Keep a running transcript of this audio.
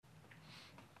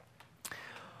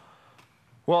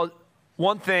Well,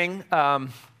 one thing,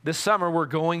 this summer we're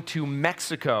going to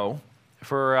Mexico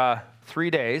for 3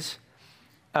 days.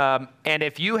 And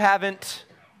if you haven't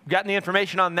gotten the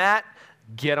information on that,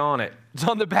 get on it. It's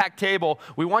on the back table.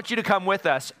 We want you to come with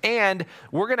us, and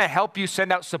we're going to help you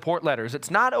send out support letters.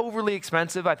 It's not overly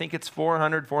expensive. I think it's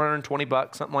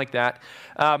 $420, something like that.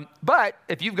 But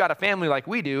if you've got a family like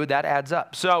we do, that adds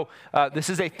up. So this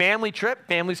is a family trip.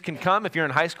 Families can come. If you're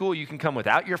in high school, you can come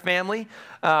without your family.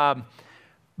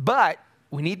 But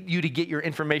we need you to get your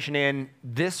information in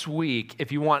this week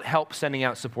if you want help sending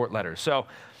out support letters. So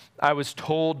I was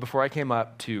told before I came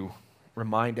up to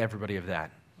remind everybody of that.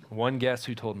 One guess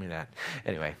who told me that.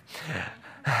 Anyway,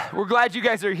 we're glad you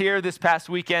guys are here. This past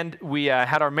weekend, we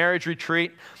had our marriage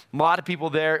retreat. A lot of people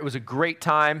there. It was a great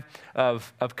time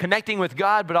of connecting with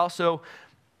God, but also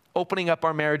opening up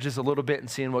our marriages a little bit and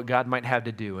seeing what God might have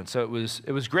to do. And so it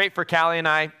was great for Callie and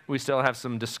I. We still have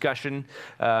some discussion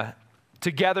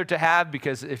together to have,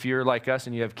 because if you're like us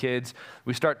and you have kids,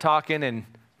 we start talking and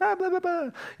blah, blah,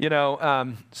 blah, blah,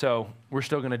 so we're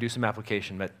still going to do some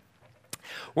application, but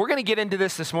we're going to get into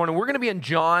this morning. We're going to be in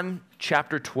John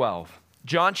chapter 12.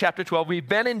 John chapter 12. We've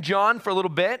been in John for a little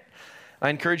bit. I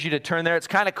encourage you to turn there. It's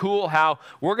kind of cool how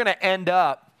we're going to end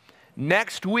up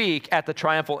next week at the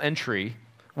triumphal entry,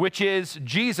 which is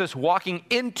Jesus walking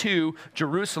into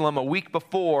Jerusalem a week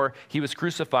before he was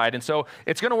crucified. And so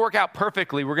it's going to work out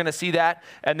perfectly. We're going to see that.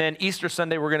 And then Easter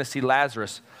Sunday, we're going to see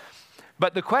Lazarus.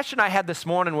 But the question I had this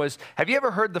morning was, have you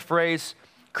ever heard the phrase,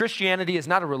 Christianity is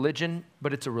not a religion,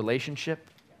 but it's a relationship?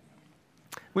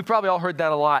 We've probably all heard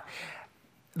that a lot.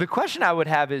 The question I would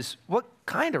have is, what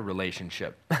kind of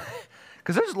relationship?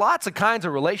 Because there's lots of kinds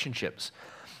of relationships.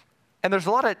 And there's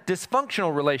a lot of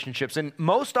dysfunctional relationships. And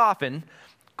most often,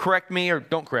 correct me or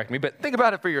don't correct me, but think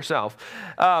about it for yourself.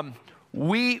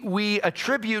 We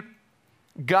attribute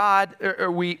God,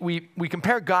 or we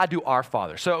compare God to our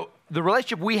Father. So the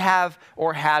relationship we have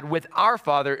or had with our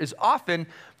Father is often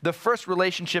the first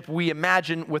relationship we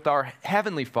imagine with our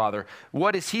Heavenly Father.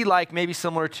 What is He like? Maybe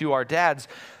similar to our dad's.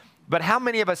 But how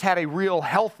many of us had a real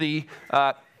healthy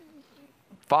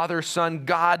Father, Son,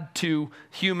 God to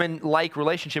human-like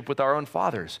relationship with our own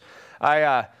fathers?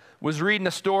 I was reading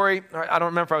a story. I don't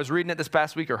remember if I was reading it this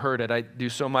past week or heard it. I do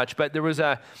so much. But there was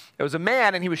a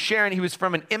man, and he was sharing. He was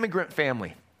from an immigrant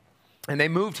family. And they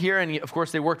moved here, and of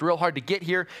course, they worked real hard to get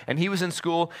here, and he was in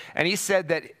school, and he said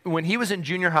that when he was in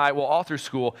junior high, well, all through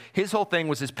school, his whole thing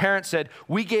was his parents said,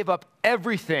 we gave up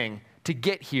everything to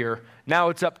get here. Now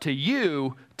it's up to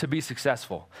you to be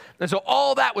successful. And so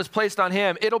all that was placed on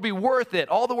him. It'll be worth it.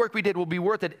 All the work we did will be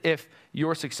worth it if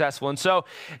you're successful. And so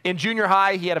in junior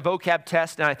high, he had a vocab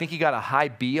test, and I think he got a high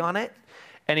B on it.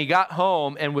 And he got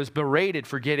home and was berated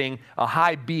for getting a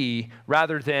high B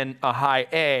rather than a high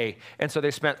A. And so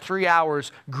they spent 3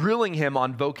 hours grilling him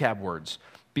on vocab words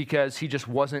because he just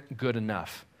wasn't good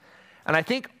enough. And I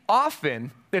think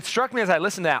often, it struck me as I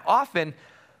listened to that, often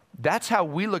that's how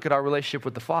we look at our relationship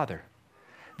with the Father.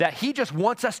 That He just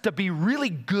wants us to be really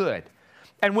good.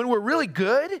 And when we're really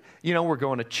good, we're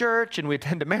going to church and we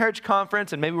attend a marriage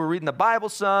conference and maybe we're reading the Bible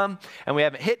some and we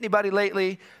haven't hit anybody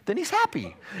lately, then He's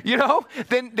happy,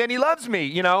 then He loves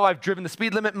me. I've driven the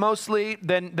speed limit mostly,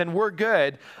 then we're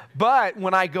good. But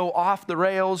when I go off the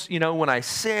rails, when I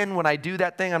sin, when I do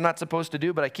that thing I'm not supposed to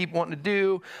do, but I keep wanting to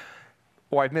do,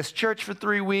 or I've missed church for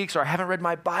 3 weeks, or I haven't read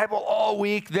my Bible all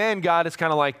week, then God is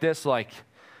kind of like this,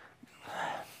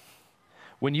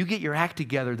 when you get your act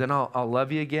together, then I'll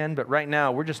love you again. But right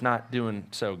now, we're just not doing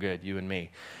so good, you and me.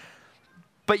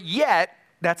 But yet,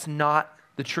 that's not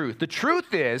the truth. The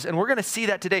truth is, and we're going to see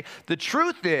that today, the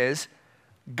truth is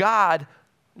God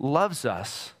loves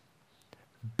us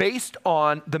based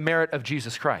on the merit of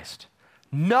Jesus Christ,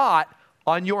 not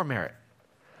on your merit.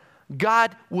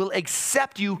 God will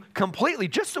accept you completely,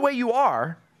 just the way you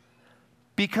are,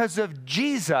 because of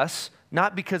Jesus,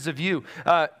 not because of you.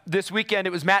 This weekend,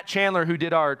 it was Matt Chandler who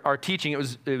did our teaching. It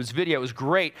was video. It was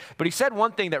great. But he said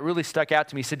one thing that really stuck out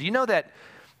to me. He said, do you know that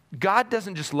God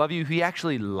doesn't just love you, He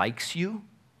actually likes you?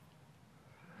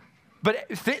 But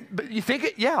you think,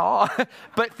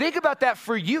 but think about that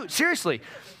for you. Seriously.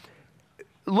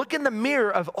 Look in the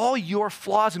mirror of all your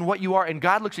flaws and what you are, and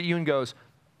God looks at you and goes,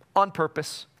 on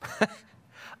purpose,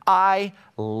 I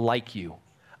like you.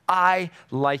 I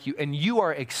like you, and you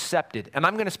are accepted, and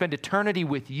I'm going to spend eternity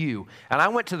with you, and I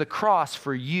went to the cross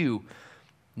for you,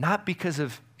 not because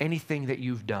of anything that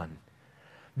you've done.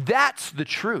 That's the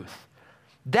truth.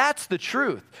 That's the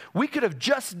truth. We could have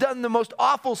just done the most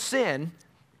awful sin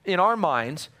in our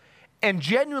minds and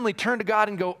genuinely turn to God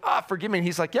and go, forgive me, and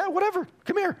He's like, yeah, whatever,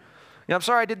 come here. I'm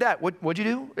sorry I did that. What'd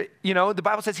you do? The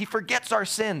Bible says He forgets our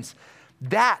sins.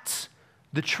 That's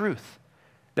the truth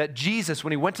that Jesus,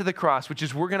 when he went to the cross, which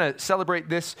is we're going to celebrate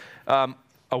this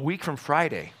a week from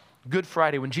Friday, Good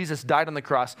Friday, when Jesus died on the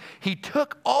cross, he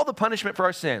took all the punishment for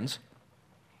our sins.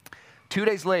 3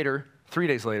 days later,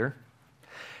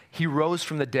 he rose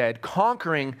from the dead,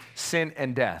 conquering sin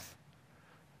and death.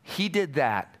 He did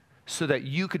that so that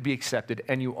you could be accepted,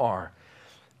 and you are.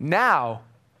 Now,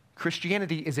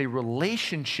 Christianity is a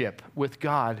relationship with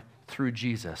God through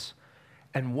Jesus.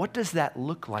 And what does that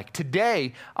look like?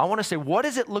 Today, I want to say, what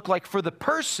does it look like for the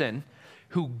person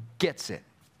who gets it?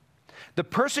 The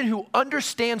person who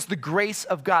understands the grace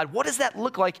of God. What does that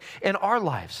look like in our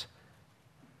lives?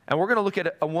 And we're going to look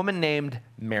at a woman named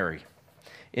Mary.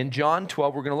 In John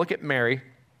 12, we're going to look at Mary.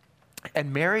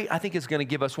 And Mary, I think, is going to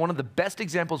give us one of the best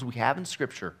examples we have in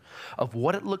Scripture of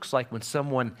what it looks like when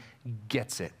someone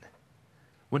gets it.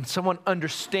 When someone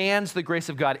understands the grace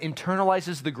of God,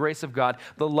 internalizes the grace of God,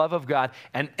 the love of God,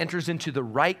 and enters into the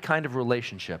right kind of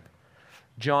relationship.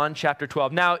 John chapter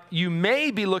 12. Now, you may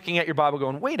be looking at your Bible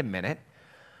going, wait a minute,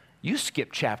 you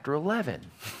skipped chapter 11.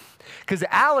 Because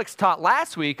Alex taught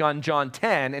last week on John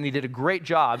 10, and he did a great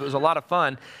job. It was a lot of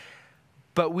fun.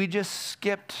 But we just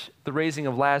skipped the raising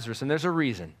of Lazarus, and there's a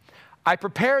reason. I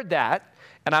prepared that,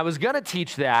 and I was going to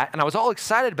teach that, and I was all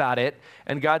excited about it,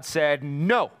 and God said,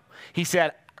 no. He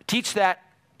said, teach that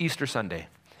Easter Sunday.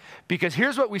 Because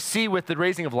here's what we see with the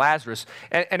raising of Lazarus,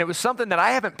 and it was something that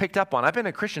I haven't picked up on. I've been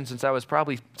a Christian since I was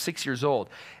probably 6 years old.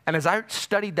 And as I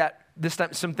studied that this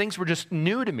time, some things were just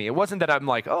new to me. It wasn't that I'm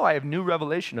like, oh, I have new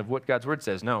revelation of what God's word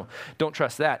says. No, don't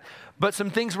trust that. But some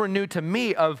things were new to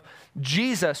me of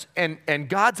Jesus and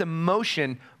God's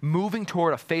emotion moving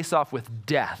toward a face-off with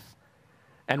death.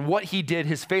 And what he did,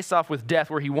 his face-off with death,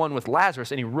 where he won with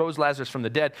Lazarus, and he rose Lazarus from the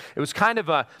dead. It was kind of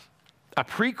a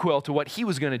prequel to what he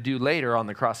was going to do later on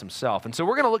the cross himself. And so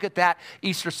we're going to look at that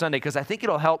Easter Sunday because I think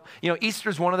it'll help. You know,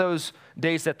 Easter's one of those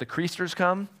days that the Creasters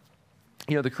come.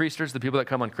 You know, the Creasters, the people that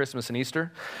come on Christmas and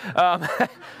Easter. The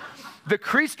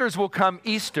Creasters will come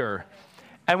Easter,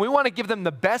 and we want to give them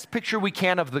the best picture we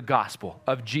can of the gospel,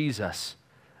 of Jesus.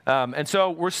 And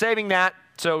so we're saving that,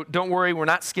 so don't worry, we're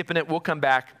not skipping it. We'll come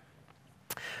back.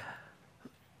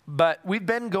 But we've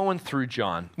been going through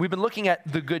John. We've been looking at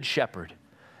the Good Shepherd.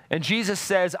 And Jesus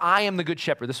says, I am the Good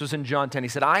Shepherd. This was in John 10. He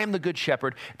said, I am the Good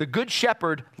Shepherd. The Good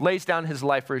Shepherd lays down his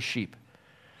life for his sheep.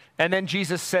 And then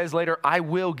Jesus says later, I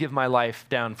will give my life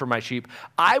down for my sheep.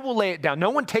 I will lay it down. No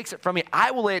one takes it from me.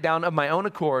 I will lay it down of my own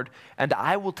accord, and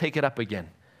I will take it up again.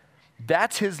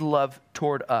 That's his love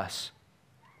toward us.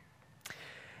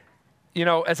 You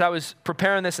know, as I was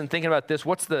preparing this and thinking about this,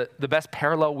 what's the best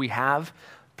parallel we have?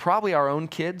 Probably our own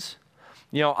kids.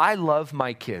 You know, I love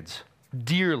my kids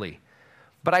dearly,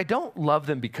 but I don't love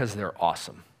them because they're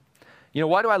awesome. You know,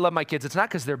 why do I love my kids? It's not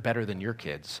because they're better than your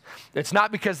kids. It's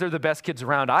not because they're the best kids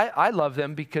around. I love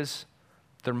them because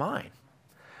they're mine.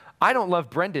 I don't love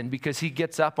Brendan because he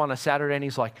gets up on a Saturday and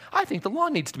he's like, I think the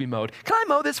lawn needs to be mowed. Can I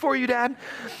mow this for you, Dad?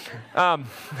 I'm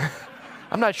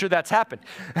not sure that's happened.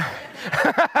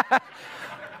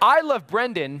 I love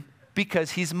Brendan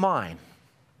because he's mine.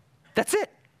 That's it.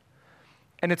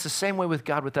 And it's the same way with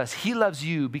God with us. He loves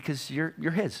you because you're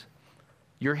his.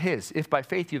 You're his. If by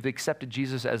faith you've accepted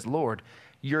Jesus as Lord,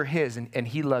 you're his, and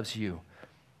he loves you.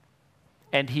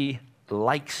 And he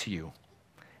likes you.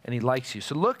 And he likes you.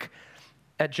 So look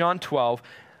at John 12.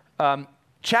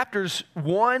 Chapters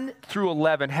 1 through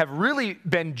 11 have really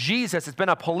been Jesus. It's been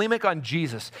a polemic on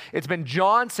Jesus. It's been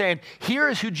John saying, here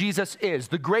is who Jesus is,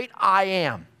 the great I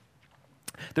am.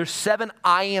 There's 7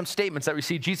 I am statements that we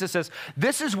see. Jesus says,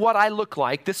 this is what I look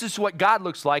like. This is what God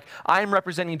looks like. I am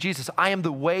representing Jesus. I am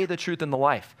the way, the truth, and the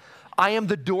life. I am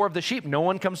the door of the sheep. No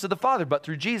one comes to the Father but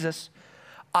through Jesus.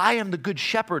 I am the good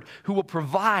shepherd who will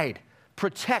provide,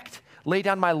 protect, lay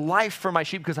down my life for my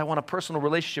sheep because I want a personal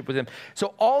relationship with him.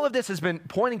 So all of this has been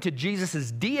pointing to Jesus'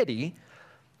 deity,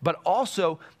 but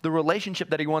also the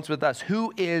relationship that he wants with us.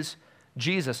 Who is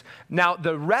Jesus? Now,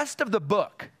 the rest of the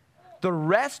book,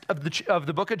 of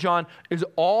the book of John is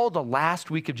all the last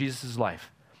week of Jesus'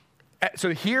 life. So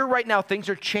here right now, things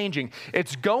are changing.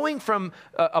 It's going from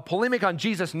a polemic on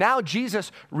Jesus. Now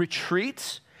Jesus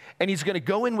retreats, and he's going to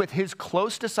go in with his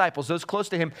close disciples, those close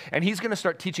to him, and he's going to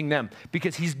start teaching them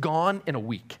because he's gone in a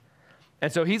week.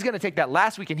 And so he's going to take that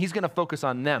last week, and he's going to focus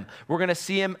on them. We're going to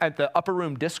see him at the upper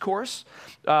room discourse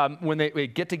when they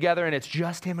get together, and it's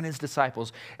just him and his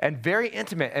disciples, and very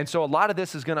intimate. And so a lot of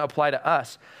this is going to apply to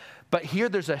us. But here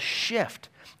there's a shift.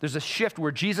 There's a shift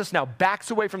where Jesus now backs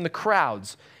away from the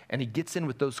crowds and he gets in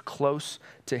with those close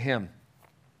to him.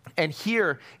 And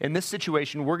here in this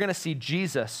situation, we're going to see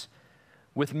Jesus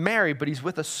with Mary, but he's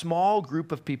with a small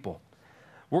group of people.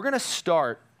 We're going to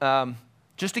start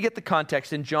just to get the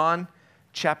context, in John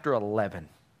chapter 11.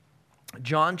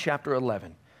 John chapter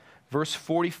 11, verse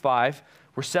 45.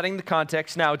 We're setting the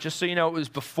context now. Just so you know, it was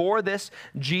before this,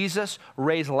 Jesus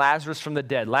raised Lazarus from the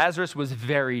dead. Lazarus was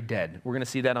very dead. We're going to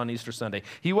see that on Easter Sunday.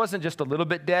 He wasn't just a little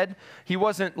bit dead. He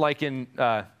wasn't like in,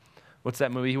 what's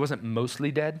that movie? He wasn't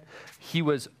mostly dead. He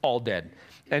was all dead.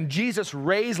 And Jesus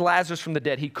raised Lazarus from the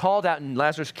dead. He called out, and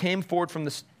Lazarus came forward from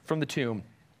the tomb.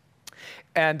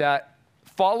 And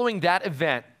following that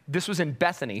event, this was in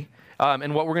Bethany.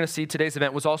 And what we're going to see, today's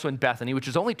event was also in Bethany, which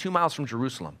is only 2 miles from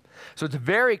Jerusalem. So it's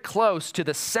very close to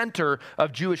the center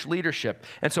of Jewish leadership.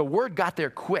 And so word got there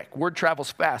quick. Word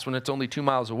travels fast when it's only 2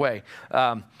 miles away.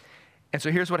 And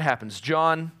so here's what happens.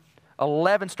 John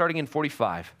 11, starting in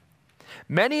 45.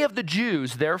 Many of the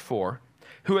Jews, therefore,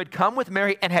 who had come with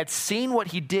Mary and had seen what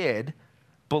he did,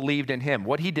 believed in him.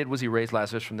 What he did was he raised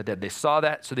Lazarus from the dead. They saw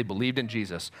that, so they believed in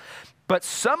Jesus. But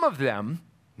some of them,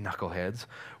 knuckleheads,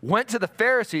 went to the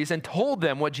Pharisees and told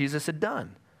them what Jesus had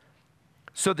done.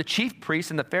 So the chief priests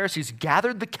and the Pharisees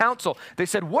gathered the council. They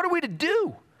said, "What are we to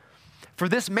do? For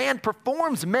this man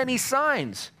performs many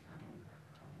signs.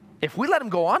 If we let him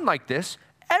go on like this,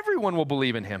 everyone will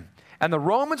believe in him, and the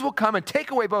Romans will come and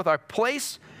take away both our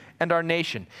place and our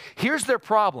nation." Here's their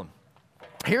problem.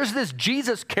 Here's this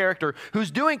Jesus character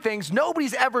who's doing things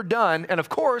nobody's ever done, and of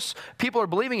course, people are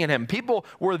believing in him. People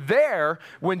were there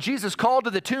when Jesus called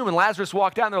to the tomb and Lazarus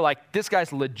walked out, and they're like, this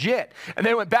guy's legit. And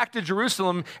they went back to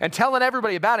Jerusalem and telling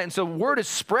everybody about it, and so word is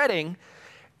spreading,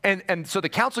 and so the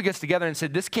council gets together and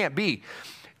said, this can't be.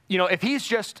 You know, if he's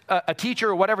just a teacher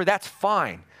or whatever, that's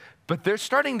fine. But they're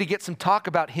starting to get some talk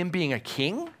about him being a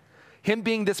king, him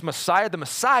being this Messiah. The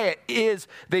Messiah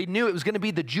they knew it was going to be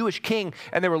the Jewish king,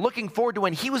 and they were looking forward to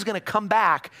when he was going to come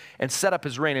back and set up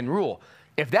his reign and rule.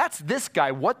 If that's this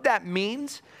guy, what that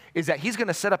means is that he's going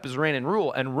to set up his reign and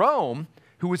rule. And Rome,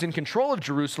 who was in control of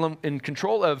Jerusalem, in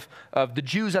control of the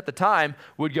Jews at the time,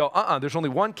 would go, there's only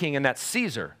one king, and that's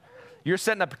Caesar. You're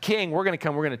setting up a king, we're going to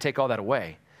come, we're going to take all that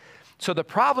away. So the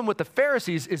problem with the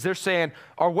Pharisees is they're saying,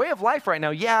 our way of life right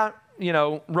now,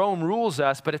 Rome rules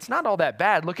us, but it's not all that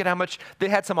bad. Look at how much they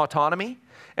had some autonomy.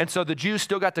 And so the Jews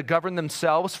still got to govern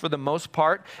themselves for the most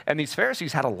part. And these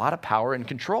Pharisees had a lot of power and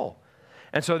control.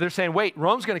 And so they're saying, wait,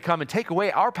 Rome's going to come and take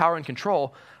away our power and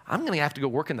control. I'm going to have to go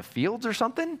work in the fields or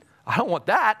something? I don't want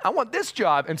that. I want this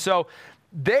job. And so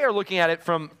they are looking at it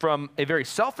from a very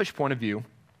selfish point of view,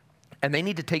 and they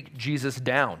need to take Jesus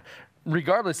down.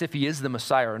 Regardless if he is the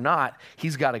Messiah or not,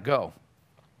 he's got to go.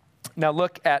 Now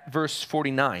look at verse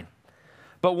 49.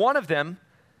 But one of them,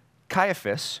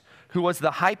 Caiaphas, who was the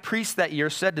high priest that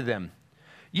year, said to them,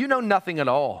 "You know nothing at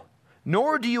all,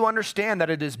 nor do you understand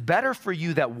that it is better for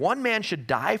you that one man should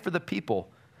die for the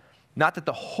people, not that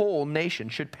the whole nation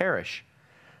should perish."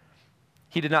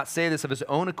 He did not say this of his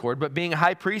own accord, but being a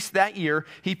high priest that year,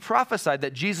 he prophesied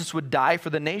that Jesus would die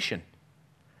for the nation,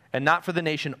 and not for the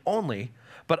nation only,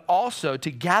 but also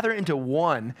to gather into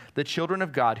one the children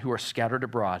of God who are scattered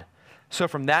abroad. So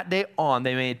from that day on,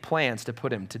 they made plans to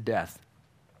put him to death.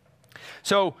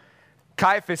 So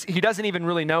Caiaphas, he doesn't even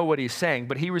really know what he's saying,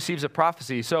 but he receives a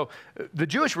prophecy. So the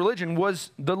Jewish religion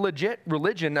was the legit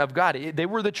religion of God. They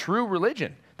were the true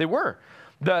religion. They were.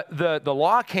 The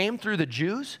law came through the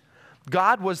Jews.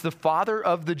 God was the father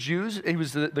of the Jews. He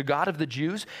was the God of the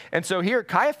Jews. And so here,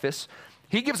 Caiaphas,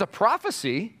 he gives a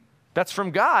prophecy that's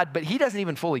from God, but he doesn't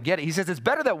even fully get it. He says, it's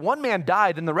better that one man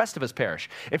die than the rest of us perish.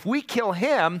 If we kill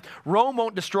him, Rome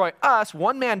won't destroy us.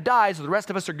 One man dies, the rest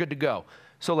of us are good to go.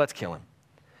 So let's kill him.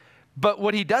 But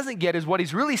what he doesn't get is what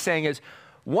he's really saying is,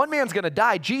 one man's going to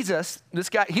die. Jesus, this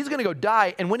guy, he's going to go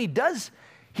die. And when he does,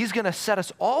 he's going to set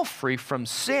us all free from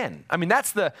sin. I mean,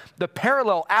 that's the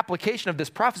parallel application of this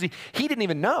prophecy. He didn't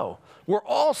even know. We're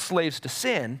all slaves to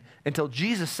sin until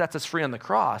Jesus sets us free on the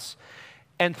cross.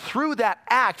 And through that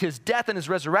act, his death and his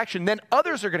resurrection, then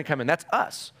others are going to come in. That's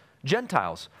us,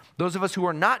 Gentiles. Those of us who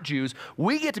are not Jews,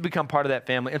 we get to become part of that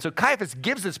family. And so Caiaphas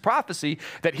gives this prophecy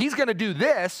that he's going to do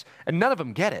this, and none of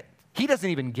them get it. He doesn't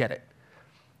even get it.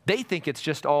 They think it's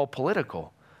just all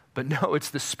political. But no, it's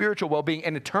the spiritual well-being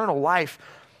and eternal life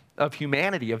of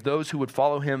humanity, of those who would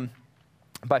follow him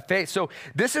by faith. So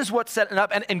this is what's setting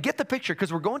up. And get the picture,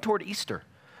 because we're going toward Easter.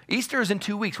 Easter is in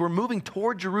 2 weeks. We're moving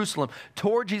toward Jerusalem,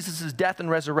 toward Jesus' death and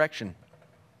resurrection.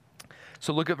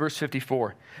 So look at verse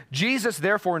 54. Jesus,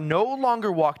 therefore, no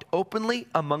longer walked openly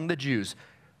among the Jews.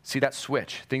 See that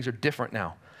switch. Things are different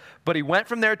now. But he went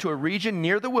from there to a region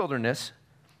near the wilderness,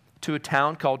 to a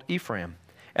town called Ephraim.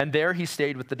 And there he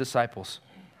stayed with the disciples.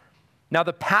 Now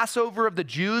the Passover of the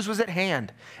Jews was at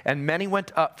hand, and many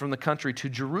went up from the country to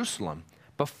Jerusalem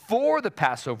before the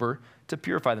Passover to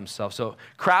purify themselves. So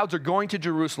crowds are going to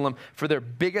Jerusalem for their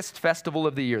biggest festival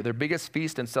of the year, their biggest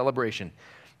feast and celebration.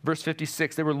 Verse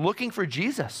 56, they were looking for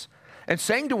Jesus and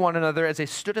saying to one another as they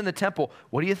stood in the temple,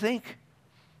 what do you think?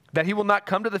 That he will not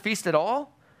come to the feast at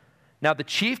all? Now the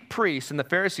chief priests and the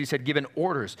Pharisees had given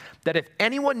orders that if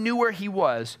anyone knew where he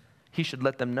was, he should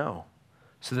let them know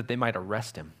so that they might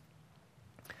arrest him.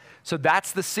 So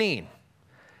that's the scene.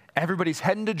 Everybody's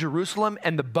heading to Jerusalem,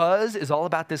 and the buzz is all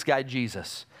about this guy,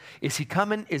 Jesus. Is he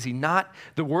coming? Is he not?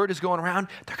 The word is going around.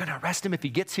 They're going to arrest him if he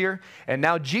gets here. And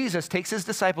now Jesus takes his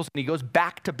disciples, and he goes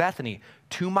back to Bethany,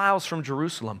 2 miles from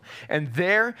Jerusalem. And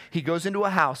there he goes into a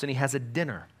house, and he has a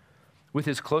dinner with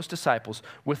his close disciples,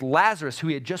 with Lazarus, who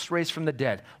he had just raised from the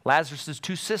dead. Lazarus'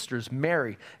 2 sisters,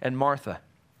 Mary and Martha.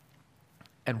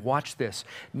 And watch this.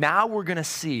 Now we're going to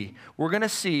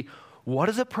see what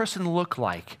does a person look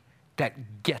like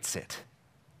that gets it.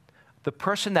 The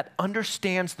person that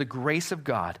understands the grace of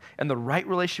God and the right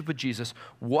relationship with Jesus,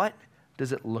 what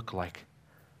does it look like?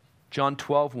 John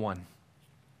 12:1.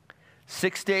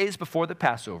 6 days before the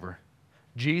Passover,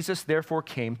 Jesus therefore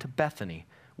came to Bethany,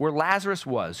 where Lazarus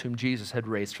was, whom Jesus had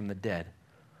raised from the dead.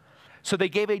 So they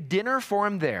gave a dinner for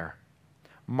him there.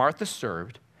 Martha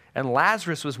served, and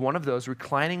Lazarus was one of those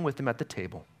reclining with him at the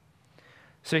table.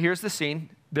 So here's the scene.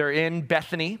 They're in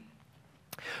Bethany.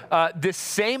 This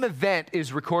same event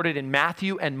is recorded in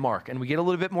Matthew and Mark, and we get a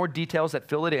little bit more details that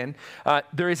fill it in.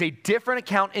 There is a different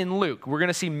account in Luke. We're going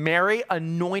to see Mary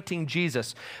anointing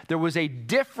Jesus. There was a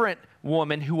different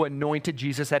woman who anointed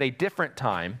Jesus at a different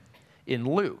time in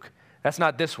Luke. That's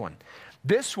not this one.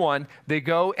 This one, they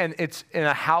go, and it's in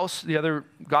a house, the other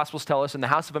Gospels tell us, in the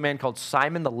house of a man called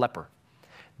Simon the leper.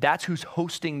 That's who's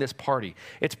hosting this party.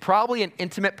 It's probably an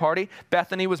intimate party.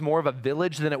 Bethany was more of a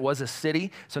village than it was a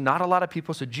city, so not a lot of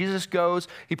people. So Jesus goes.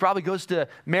 He probably goes to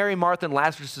Mary, Martha, and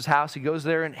Lazarus' house. He goes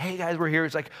there, and hey, guys, we're here.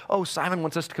 He's like, oh, Simon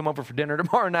wants us to come over for dinner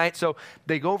tomorrow night. So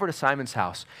they go over to Simon's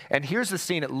house. And here's the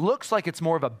scene. It looks like it's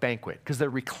more of a banquet because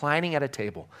they're reclining at a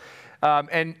table.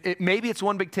 Maybe it's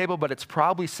one big table, but it's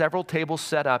probably several tables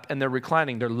set up, and they're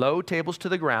reclining. They're low tables to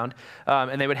the ground,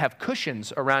 and they would have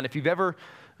cushions around. If you've ever...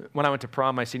 When I went to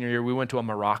prom my senior year, we went to a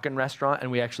Moroccan restaurant,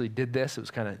 and we actually did this. It was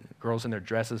kind of girls in their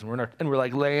dresses, and we're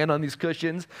like laying on these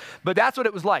cushions. But that's what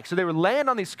it was like. So they were laying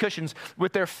on these cushions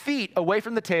with their feet away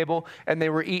from the table, and they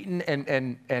were eating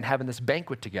and having this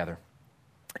banquet together.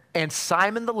 And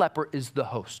Simon the leper is the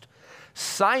host.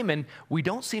 Simon, we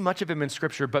don't see much of him in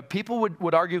Scripture, but people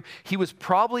would argue he was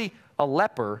probably a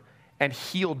leper and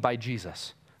healed by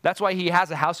Jesus. That's why he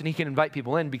has a house and he can invite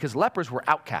people in, because lepers were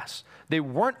outcasts. They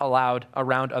weren't allowed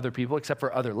around other people except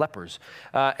for other lepers.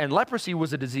 And leprosy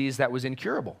was a disease that was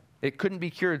incurable. It couldn't be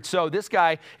cured. So this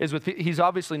guy he's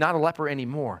obviously not a leper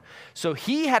anymore. So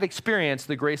he had experienced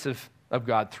the grace of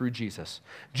God through Jesus.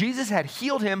 Jesus had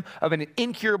healed him of an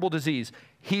incurable disease.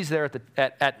 He's there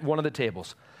at one of the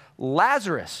tables.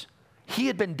 Lazarus, he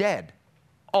had been dead,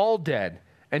 all dead.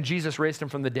 And Jesus raised him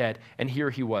from the dead, and here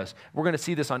he was. We're going to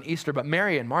see this on Easter, but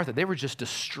Mary and Martha, they were just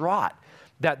distraught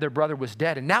that their brother was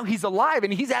dead. And now he's alive,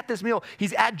 and he's at this meal.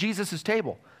 He's at Jesus'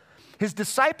 table. His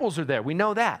disciples are there. We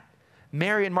know that.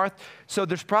 Mary and Martha. So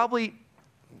there's probably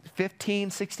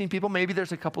 15, 16 people. Maybe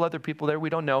there's a couple other people there. We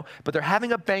don't know. But they're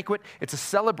having a banquet. It's a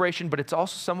celebration, but it's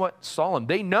also somewhat solemn.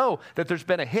 They know that there's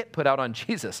been a hit put out on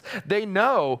Jesus. They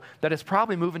know that it's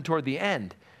probably moving toward the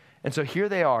end. And so here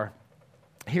they are.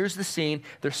 Here's the scene.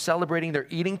 They're celebrating. They're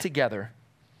eating together.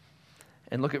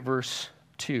 And look at verse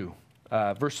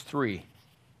 3.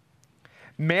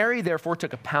 Mary, therefore,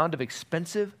 took a pound of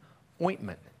expensive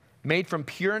ointment made from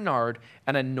pure nard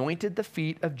and anointed the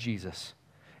feet of Jesus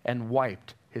and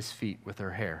wiped his feet with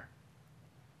her hair.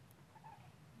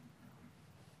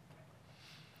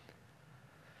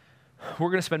 We're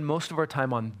going to spend most of our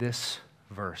time on this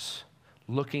verse,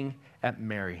 looking at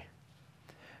Mary.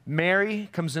 Mary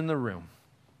comes in the room.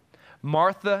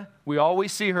 Martha, we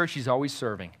always see her, she's always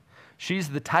serving. She's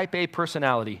the type A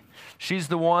personality. She's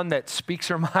the one that speaks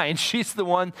her mind. She's the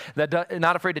one that's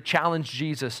not afraid to challenge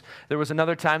Jesus. There was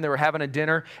another time they were having a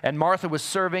dinner, and Martha was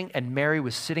serving, and Mary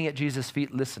was sitting at Jesus'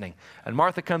 feet listening. And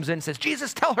Martha comes in and says,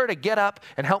 Jesus, tell her to get up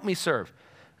and help me serve.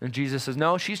 And Jesus says,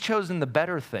 no, she's chosen the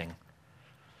better thing.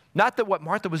 Not that what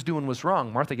Martha was doing was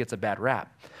wrong. Martha gets a bad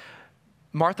rap.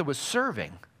 Martha was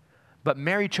serving, but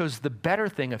Mary chose the better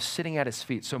thing of sitting at his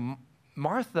feet. So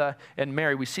Martha and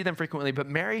Mary, we see them frequently, but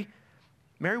Mary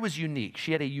was unique.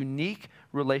 She had a unique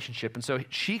relationship. And so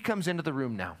she comes into the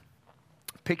room now.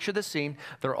 Picture the scene.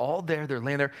 They're all there. They're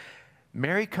laying there.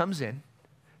 Mary comes in.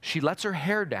 She lets her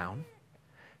hair down.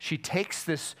 She takes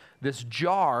this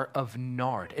jar of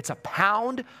nard. It's a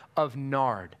pound of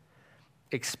nard.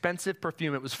 expensive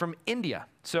perfume. It was from India.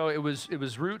 So it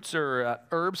was roots or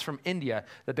herbs from India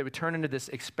that they would turn into this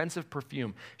expensive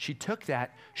perfume. She took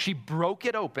that, she broke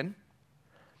it open,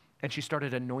 and she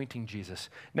started anointing Jesus.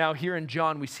 Now here in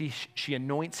John, we see she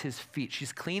anoints his feet.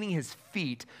 She's cleaning his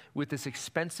feet with this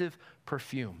expensive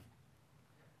perfume.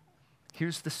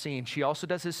 Here's the scene. She also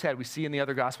does his head. We see in the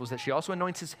other Gospels that she also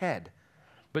anoints his head.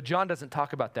 But John doesn't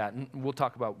talk about that, and we'll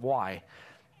talk about why.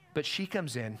 But she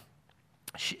comes in.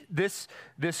 This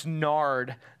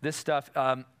nard, this stuff,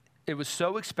 it was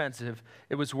so expensive,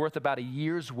 it was worth about a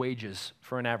year's wages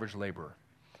for an average laborer.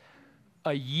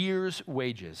 A year's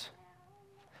wages.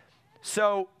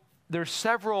 So there's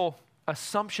several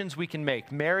assumptions we can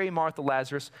make. Mary, Martha,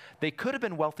 Lazarus, they could have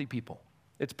been wealthy people.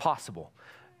 It's possible,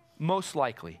 most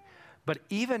likely. But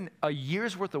even a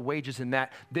year's worth of wages in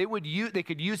that, they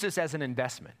could use this as an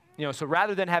investment. So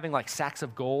rather than having like sacks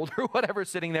of gold or whatever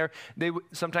sitting there,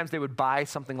 sometimes they would buy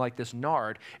something like this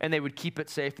nard, and they would keep it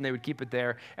safe, and they would keep it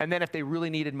there. And then if they really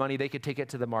needed money, they could take it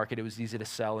to the market. It was easy to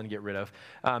sell and get rid of.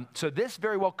 So this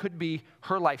very well could be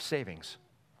her life savings.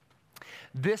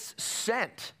 This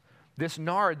scent, this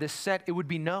nard, this scent, it would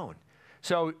be known.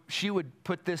 So she would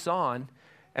put this on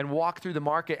and walk through the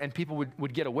market, and people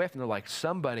would get a whiff, and they're like,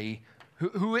 somebody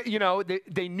who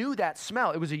they knew that smell.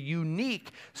 It was a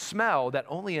unique smell that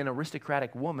only an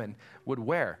aristocratic woman would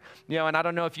wear. And I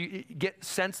don't know if you get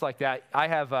scents like that. I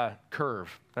have a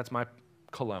Curve. That's my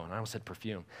cologne. I almost said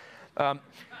perfume.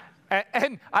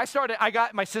 And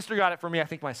my sister got it for me, I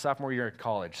think my sophomore year at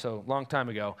college, so a long time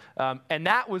ago. And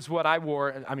that was what I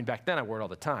wore. I mean, back then I wore it all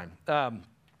the time.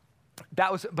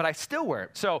 But I still wear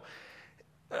it. So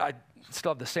I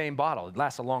still have the same bottle. It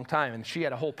lasts a long time. And she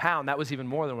had a whole pound. That was even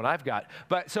more than what I've got.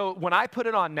 But so when I put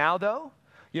it on now, though,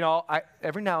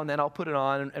 every now and then I'll put it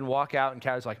on and walk out, and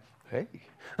Carrie's like, hey.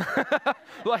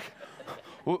 Like,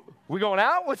 we going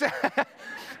out? What's that?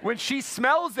 When she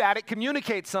smells that, it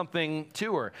communicates something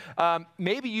to her.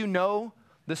 Maybe you know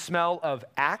the smell of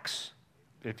Axe.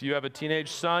 If you have a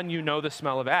teenage son, you know the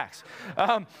smell of Axe.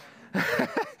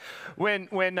 When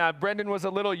Brendan was a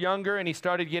little younger and he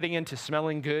started getting into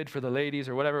smelling good for the ladies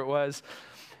or whatever it was,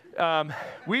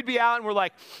 we'd be out and we're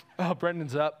like, oh,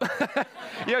 Brendan's up.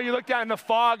 You look down and the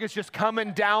fog is just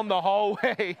coming down the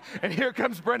hallway, and here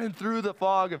comes Brendan through the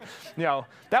fog.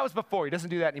 That was before. He doesn't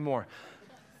do that anymore.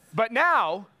 But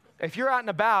now, if you're out and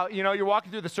about, you're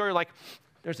walking through the store, you're like,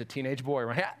 there's a teenage boy,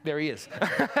 right? There he is.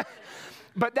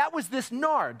 But that was this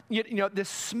nard. This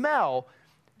smell,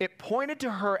 it pointed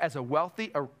to her as a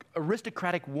wealthy,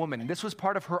 aristocratic woman. This was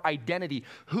part of her identity,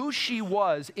 who she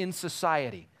was in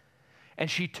society. And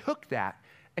she took that,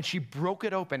 and she broke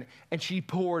it open, and she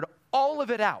poured all of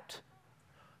it out.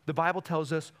 The Bible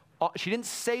tells us she didn't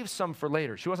save some for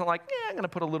later. She wasn't like, I'm going to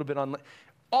put a little bit on.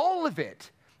 All of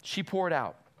it she poured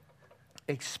out.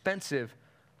 Expensive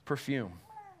perfume.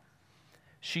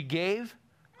 She gave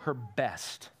her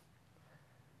best.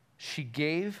 She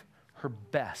gave her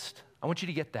best. I want you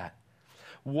to get that.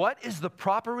 What is the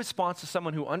proper response to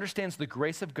someone who understands the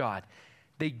grace of God?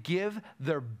 They give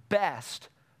their best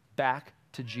back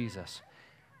to Jesus.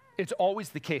 It's always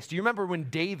the case. Do you remember when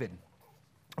David,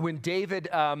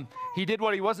 he did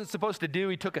what he wasn't supposed to do?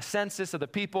 He took a census of the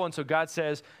people, and so God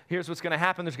says, here's what's going to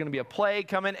happen. There's going to be a plague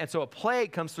coming, and so a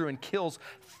plague comes through and kills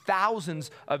thousands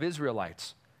of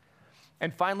Israelites.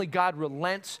 And finally, God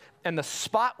relents, and the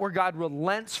spot where God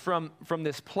relents from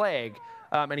this plague,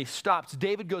 and he stops,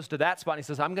 David goes to that spot, and he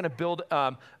says, I'm going to build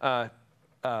an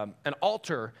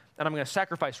altar, and I'm going to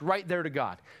sacrifice right there to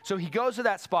God. So he goes to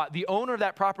that spot. The owner of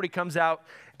that property comes out.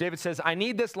 David says, I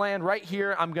need this land right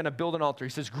here. I'm going to build an altar.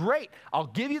 He says, great. I'll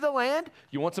give you the land.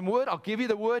 You want some wood? I'll give you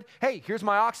the wood. Hey, here's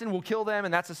my oxen. We'll kill them,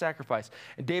 and that's a sacrifice.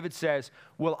 And David says,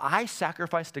 will I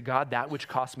sacrifice to God that which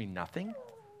costs me nothing?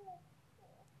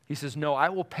 He says, no, I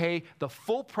will pay the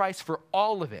full price for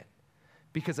all of it,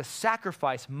 because a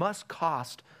sacrifice must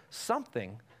cost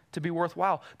something to be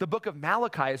worthwhile. The book of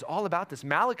Malachi is all about this.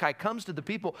 Malachi comes to the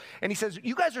people and he says,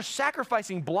 you guys are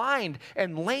sacrificing blind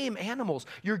and lame animals.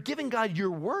 You're giving God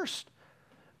your worst.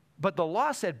 But the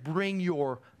law said, bring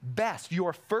your best,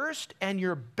 your first and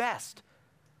your best.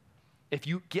 If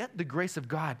you get the grace of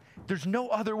God, there's no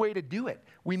other way to do it.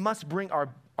 We must bring our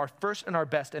first and our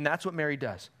best, and that's what Mary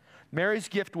does. Mary's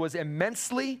gift was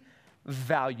immensely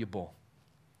valuable.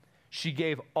 She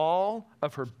gave all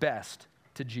of her best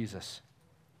to Jesus.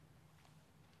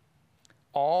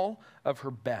 All of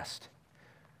her best.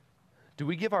 Do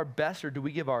we give our best, or do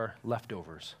we give our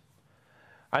leftovers?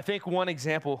 I think one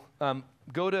example,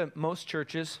 go to most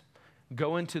churches,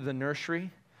 go into the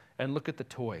nursery, and look at the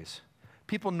toys.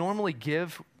 People normally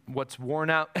give what's worn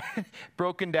out,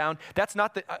 broken down.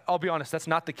 I'll be honest, that's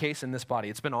not the case in this body.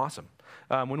 It's been awesome.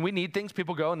 When we need things,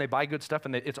 people go and they buy good stuff,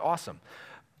 and it's awesome.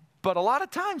 But a lot of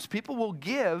times people will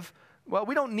give, well,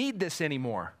 we don't need this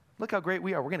anymore. Look how great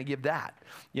we are. We're going to give that.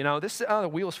 The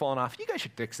wheel's falling off. You guys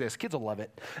should fix this. Kids will love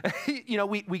it.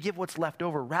 We give what's left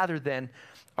over rather than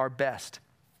our best.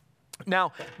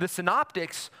 Now, the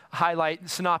synoptics,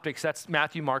 that's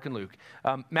Matthew, Mark, and Luke.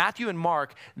 Matthew and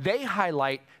Mark, they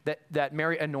highlight that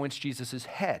Mary anoints Jesus'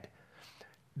 head.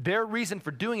 Their reason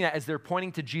for doing that is they're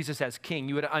pointing to Jesus as king.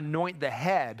 You would anoint the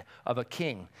head of a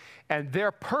king. And their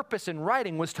purpose in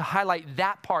writing was to highlight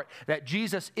that part, that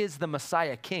Jesus is the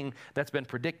Messiah king that's been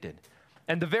predicted.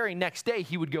 And the very next day,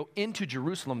 he would go into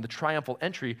Jerusalem, the triumphal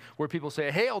entry, where people say,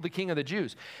 "Hail, the King of the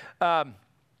Jews."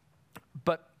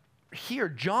 But here,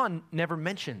 John never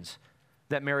mentions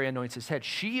that Mary anoints his head.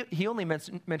 He only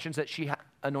mentions that she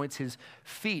anoints his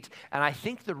feet. And I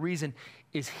think the reason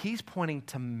is he's pointing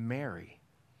to Mary.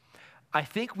 I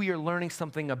think we are learning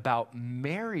something about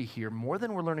Mary here more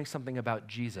than we're learning something about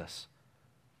Jesus.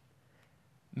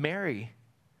 Mary,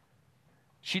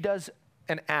 she does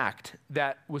an act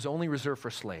that was only reserved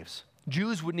for slaves.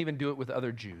 Jews wouldn't even do it with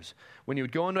other Jews. When you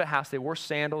would go into a house, they wore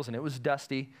sandals and it was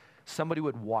dusty. Somebody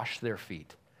would wash their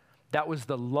feet. That was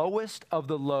the lowest of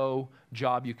the low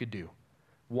job you could do.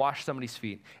 Wash somebody's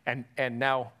feet. And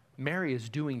now Mary is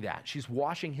doing that. She's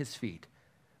washing his feet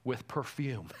with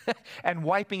perfume and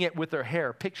wiping it with her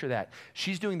hair. Picture that.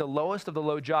 She's doing the lowest of the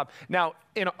low job. Now,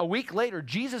 a week later,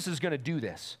 Jesus is going to do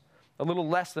this. A little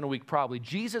less than a week probably.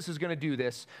 Jesus is going to do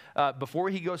this before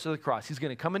he goes to the cross. He's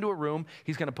going to come into a room.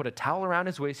 He's going to put a towel around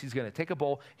his waist. He's going to take a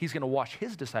bowl. He's going to wash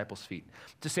his disciples' feet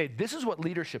to say, this is what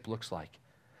leadership looks like.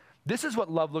 This is what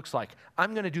love looks like.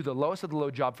 I'm going to do the lowest of the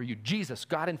low job for you. Jesus,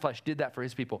 God in flesh, did that for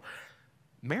his people.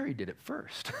 Mary did it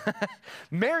first.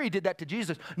 Mary did that to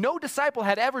Jesus. No disciple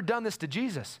had ever done this to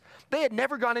Jesus. They had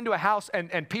never gone into a house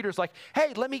and Peter's like,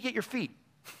 "Hey, let me get your feet."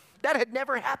 That had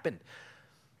never happened.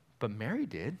 But Mary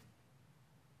did.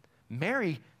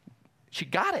 Mary, she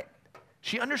got it.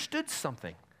 She understood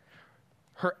something.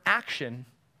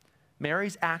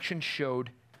 Mary's action showed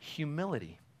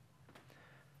humility.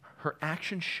 Her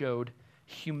action showed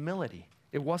humility.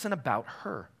 It wasn't about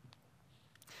her.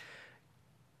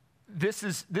 This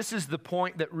is the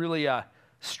point that really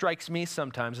strikes me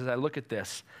sometimes as I look at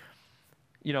this.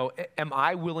 Am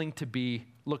I willing to be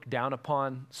looked down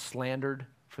upon, slandered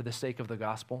for the sake of the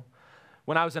gospel?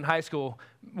 When I was in high school,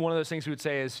 one of those things we would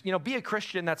say is, be a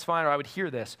Christian, that's fine, or I would hear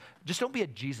this. Just don't be a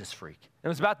Jesus freak. And it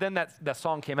was about then that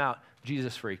song came out,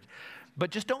 Jesus Freak. But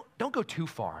just don't go too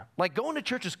far. Like, going to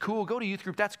church is cool, go to youth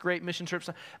group, that's great, mission trips,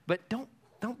 but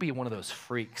don't be one of those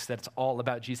freaks that's all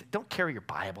about Jesus. Don't carry your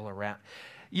Bible around.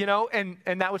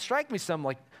 And that would strike me some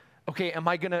like, okay,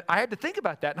 I had to think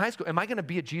about that in high school. Am I going to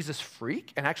be a Jesus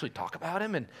freak and actually talk about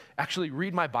him and actually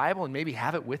read my Bible and maybe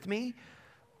have it with me?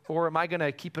 Or am I going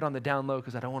to keep it on the down low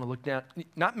because I don't want to look down?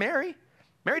 Not Mary.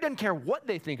 Mary doesn't care what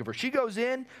they think of her. She goes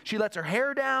in, she lets her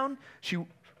hair down, she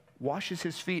washes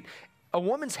his feet. A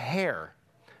woman's hair,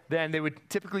 then they would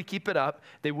typically keep it up.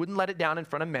 They wouldn't let it down in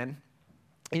front of men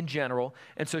in general.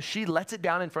 And so she lets it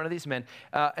down in front of these men.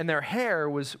 And their hair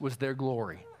was their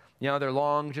glory. They're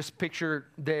long, just picture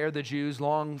there, the Jews,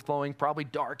 long, flowing, probably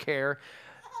dark hair.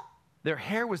 Their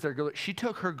hair was their glory. She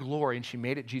took her glory and she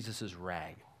made it Jesus'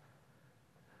 rag.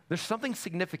 There's something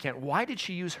significant. Why did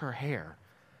she use her hair?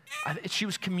 She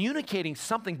was communicating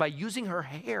something by using her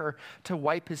hair to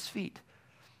wipe his feet.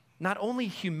 Not only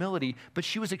humility, but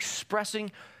she was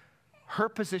expressing her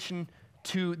position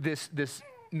to this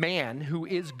man who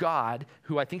is God,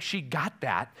 who I think she got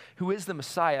that, who is the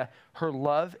Messiah, her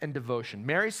love and devotion.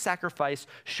 Mary's sacrifice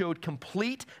showed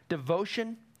complete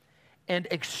devotion and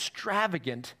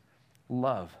extravagant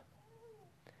love.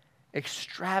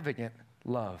 Extravagant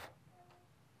love.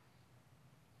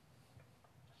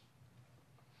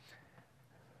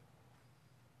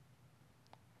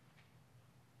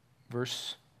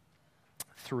 Verse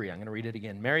 3, I'm going to read it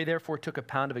again. Mary therefore took a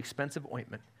pound of expensive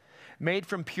ointment made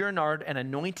from pure nard and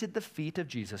anointed the feet of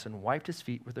Jesus and wiped his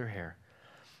feet with her hair.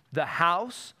 The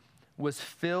house was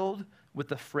filled with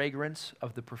the fragrance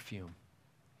of the perfume.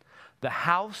 The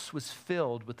house was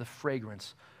filled with the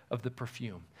fragrance of the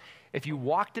perfume. If you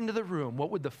walked into the room, what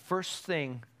would the first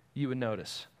thing you would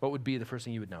notice? What would be the first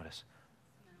thing you would notice?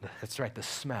 That's right, the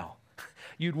smell.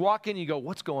 You'd walk in and you go,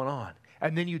 what's going on?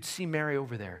 And then you'd see Mary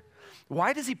over there.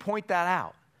 Why does he point that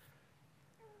out?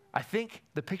 I think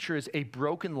the picture is a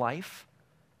broken life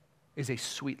is a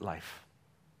sweet life.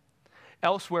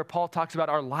 Elsewhere, Paul talks about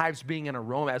our lives being an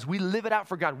aroma. As we live it out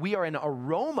for God, we are an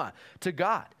aroma to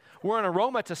God. We're an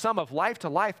aroma to some of life to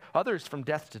life, others from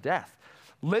death to death.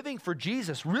 living for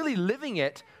Jesus, really living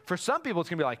it, for some people it's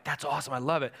going to be like, that's awesome, I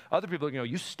love it. Other people are going to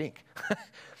go, you stink.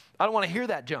 I don't want to hear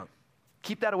that junk.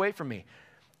 Keep that away from me.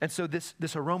 And so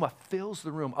this aroma fills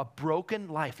the room. A broken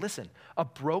life. Listen, a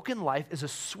broken life is a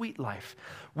sweet life.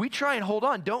 We try and hold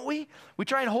on, don't we? We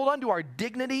try and hold on to our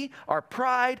dignity, our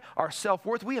pride, our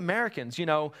self-worth. We Americans,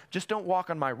 just don't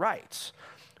walk on my rights.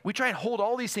 We try and hold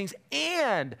all these things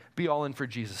and be all in for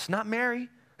Jesus. Not Mary.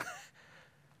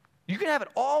 You can have it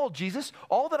all, Jesus.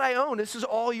 All that I own, this is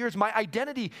all yours. My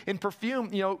identity in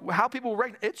perfume, how people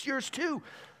recognize, it's yours too.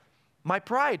 My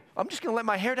pride, I'm just going to let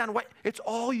my hair down. It's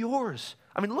all yours.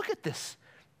 I mean, look at this.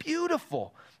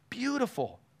 Beautiful,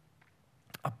 beautiful.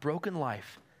 A broken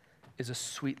life is a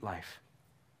sweet life.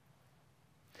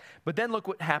 But then look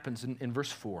what happens in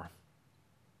verse 4.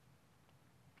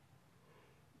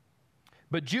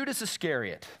 But Judas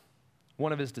Iscariot,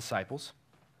 one of his disciples,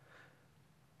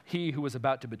 he who was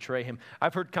about to betray him.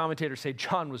 I've heard commentators say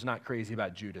John was not crazy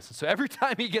about Judas. So every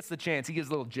time he gets the chance, he gives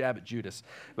a little jab at Judas.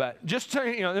 But just so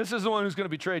this is the one who's going to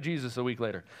betray Jesus a week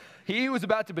later. He was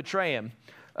about to betray him.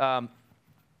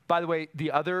 By the way,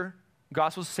 the other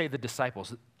Gospels say the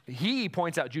disciples. He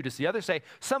points out Judas. The others say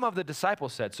some of the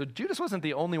disciples said. So Judas wasn't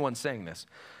the only one saying this.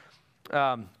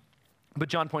 But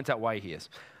John points out why he is.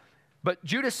 But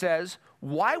Judas says,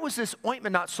 why was this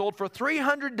ointment not sold for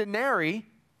 300 denarii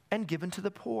and given to the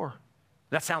poor?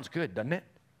 That sounds good, doesn't it?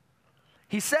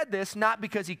 He said this not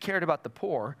because he cared about the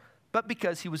poor, but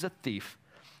because he was a thief.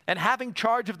 And having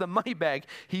charge of the money bag,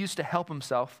 he used to help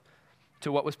himself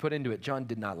to what was put into it. John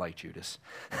did not like Judas.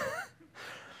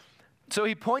 So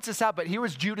he points this out, but here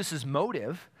was Judas's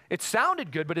motive. It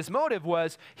sounded good, but his motive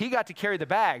was he got to carry the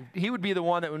bag. He would be the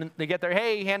one that when they get there,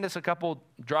 hey, hand us a couple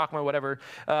drachma, whatever,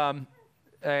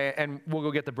 and we'll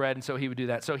go get the bread. And so he would do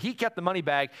that. So he kept the money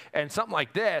bag, and something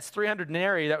like this, 300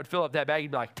 denarii, that would fill up that bag.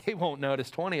 He'd be like, they won't notice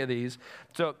 20 of these.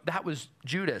 So that was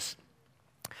Judas.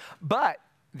 But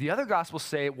the other Gospels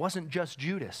say it wasn't just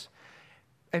Judas.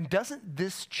 And doesn't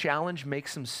this challenge make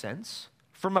some sense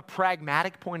from a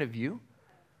pragmatic point of view?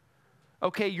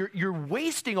 Okay, you're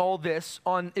wasting all this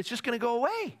on, it's just going to go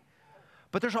away.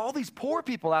 But there's all these poor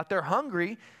people out there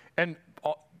hungry, and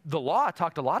the law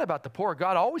talked a lot about the poor.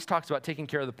 God always talks about taking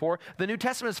care of the poor. The New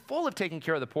Testament is full of taking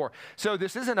care of the poor. So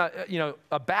this isn't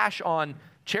a bash on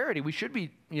charity. We should be,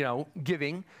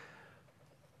 giving.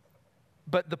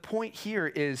 But the point here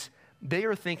is they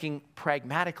are thinking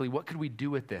pragmatically, what could we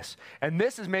do with this? And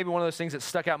this is maybe one of those things that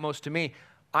stuck out most to me.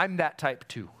 I'm that type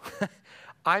too.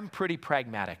 I'm pretty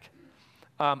pragmatic.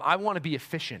 I want to be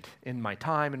efficient in my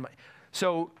time.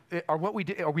 So are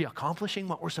we accomplishing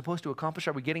what we're supposed to accomplish?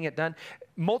 Are we getting it done?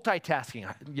 Multitasking,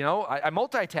 I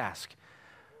multitask.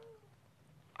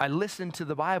 I listen to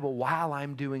the Bible while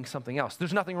I'm doing something else.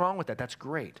 There's nothing wrong with that. That's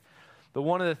great. But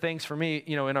one of the things for me,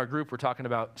 in our group, we're talking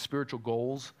about spiritual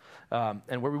goals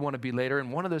and where we want to be later.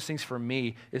 And one of those things for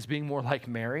me is being more like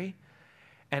Mary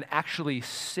and actually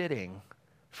sitting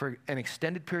for an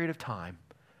extended period of time,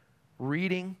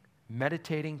 reading,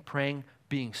 meditating, praying,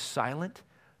 being silent,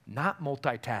 not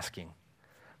multitasking.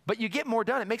 But you get more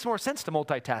done. It makes more sense to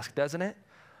multitask, doesn't it?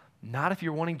 Not if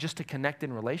you're wanting just to connect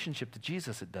in relationship to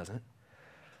Jesus, it doesn't.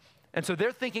 And so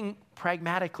they're thinking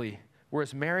pragmatically,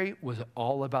 whereas Mary was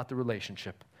all about the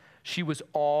relationship. She was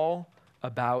all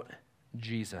about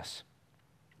Jesus.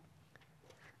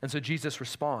 And so Jesus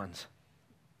responds.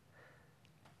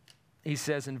 He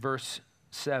says in verse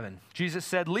 7, Jesus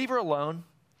said, "Leave her alone,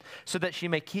 so that she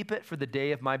may keep it for the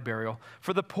day of my burial.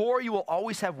 For the poor you will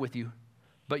always have with you,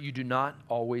 but you do not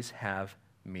always have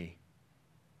me."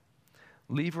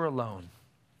 Leave her alone.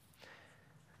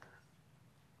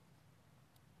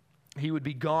 He would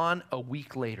be gone a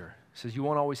week later. He says, you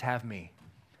won't always have me.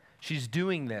 She's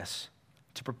doing this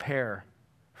to prepare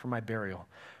for my burial.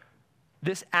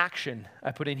 This action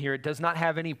I put in here, it does not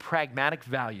have any pragmatic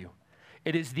value.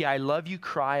 It is the I love you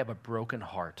cry of a broken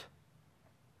heart.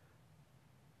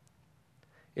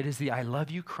 It is the I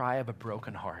love you cry of a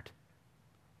broken heart.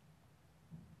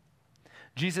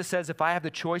 Jesus says, if I have the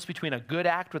choice between a good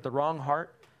act with the wrong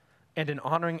heart and an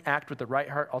honoring act with the right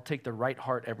heart, I'll take the right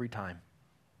heart every time.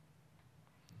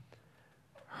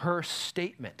 Her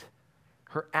statement,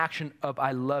 her action of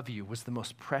I love you was the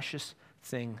most precious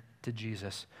thing to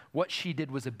Jesus. What she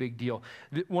did was a big deal.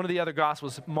 One of the other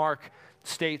Gospels, Mark,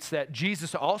 states that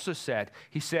Jesus also said,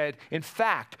 he said, in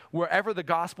fact, wherever the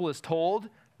gospel is told,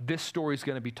 this story is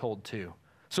going to be told too.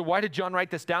 So why did John write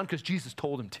this down? Because Jesus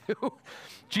told him to.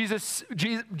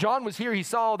 John was here, he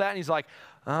saw all that, and he's like,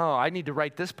 oh, I need to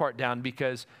write this part down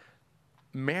because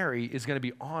Mary is going to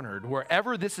be honored.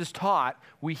 Wherever this is taught,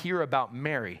 we hear about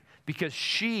Mary because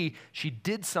she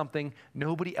did something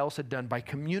nobody else had done by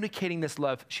communicating this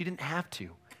love. She didn't have to,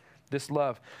 this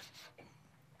love.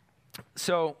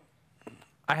 So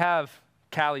I have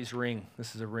Callie's ring.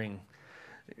 This is a ring.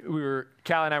 Callie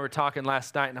and I were talking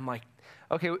last night, and I'm like,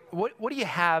 okay, what do you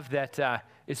have that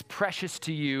is precious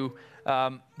to you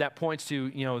that points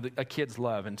to, a kid's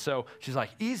love? And so she's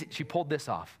like, easy. She pulled this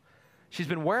off. She's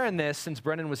been wearing this since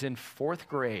Brendan was in 4th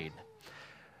grade.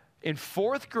 In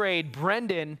 4th grade,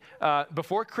 Brendan,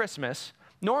 before Christmas,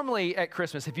 normally at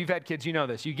Christmas, if you've had kids, you know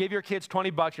this. You give your kids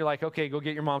 $20, you're like, okay, go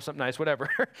get your mom something nice, whatever.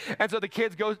 And so the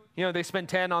kids go, they spend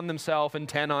 10 on themselves and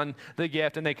 10 on the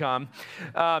gift, and they come.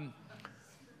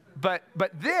 But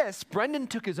this, Brendan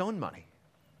took his own money.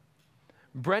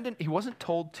 Brendan, he wasn't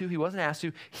told to, he wasn't asked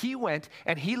to. He went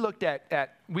and he looked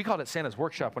at we called it Santa's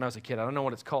Workshop when I was a kid. I don't know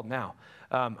what it's called now.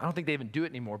 I don't think they even do it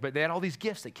anymore, but they had all these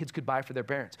gifts that kids could buy for their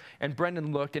parents. And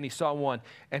Brendan looked and he saw one,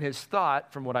 and his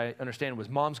thought, from what I understand, was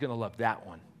Mom's going to love that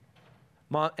one.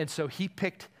 And so he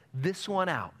picked this one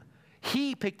out.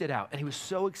 He picked it out, and he was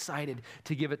so excited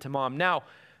to give it to Mom. Now,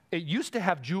 it used to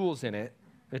have jewels in it.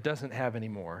 It doesn't have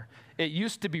anymore. It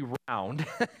used to be round.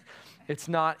 It's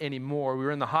not anymore. We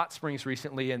were in the hot springs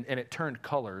recently, and it turned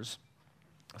colors.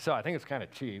 So I think it's kind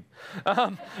of cheap.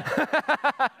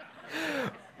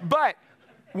 But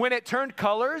when it turned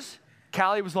colors,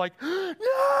 Callie was like,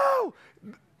 no!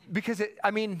 Because,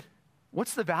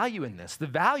 what's the value in this? The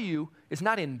value is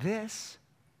not in this.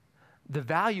 The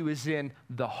value is in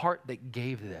the heart that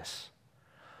gave this.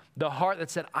 The heart that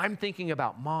said, I'm thinking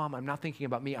about Mom. I'm not thinking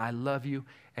about me. I love you.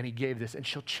 And he gave this, and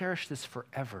she'll cherish this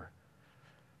forever.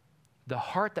 The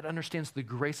heart that understands the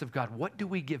grace of God. What do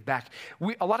we give back?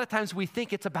 A lot of times we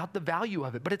think it's about the value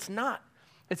of it, but it's not.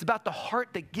 It's about the heart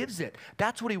that gives it.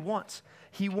 That's what he wants.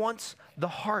 He wants the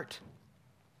heart.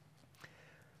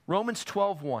 Romans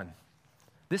 12:1.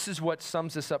 This is what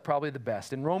sums this up probably the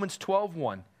best. In Romans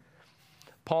 12:1,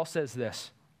 Paul says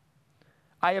this: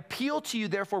 I appeal to you,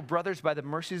 therefore, brothers, by the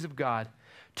mercies of God,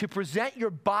 to present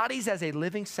your bodies as a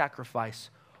living sacrifice,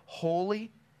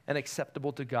 holy and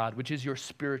acceptable to God, which is your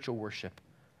spiritual worship.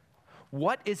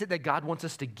 What is it that God wants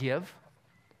us to give?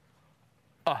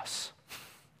 Us.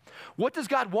 What does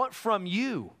God want from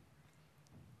you?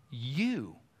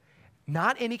 You.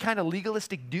 Not any kind of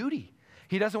legalistic duty.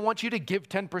 He doesn't want you to give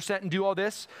 10% and do all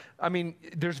this.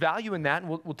 There's value in that, and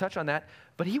we'll touch on that.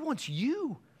 But he wants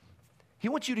you. He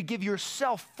wants you to give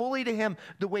yourself fully to him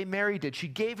the way Mary did. She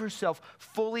gave herself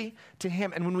fully to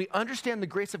him. And when we understand the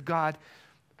grace of God,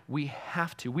 we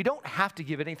have to. We don't have to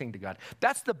give anything to God.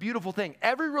 That's the beautiful thing.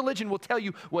 Every religion will tell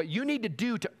you what you need to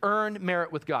do to earn merit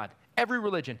with God. Every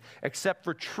religion, except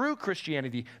for true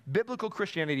Christianity, biblical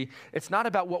Christianity, it's not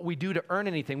about what we do to earn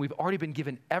anything. We've already been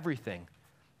given everything.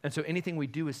 And so anything we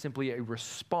do is simply a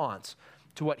response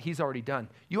to what he's already done.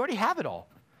 You already have it all.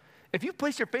 If you've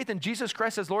placed your faith in Jesus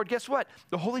Christ as Lord, guess what?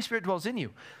 The Holy Spirit dwells in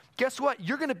you. Guess what?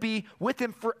 You're going to be with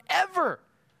him forever.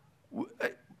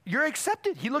 You're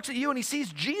accepted. He looks at you and he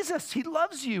sees Jesus. He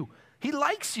loves you. He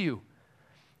likes you.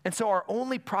 And so our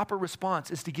only proper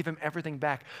response is to give him everything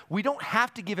back. We don't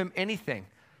have to give him anything,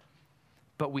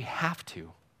 but we have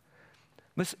to.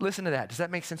 Listen to that. Does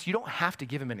that make sense? You don't have to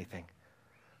give him anything.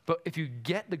 But if you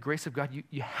get the grace of God,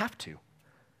 you have to.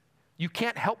 You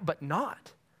can't help but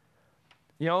not.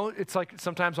 It's like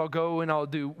sometimes I'll go and I'll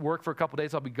do work for a couple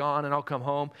days. I'll be gone and I'll come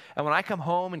home. And when I come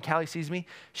home and Callie sees me,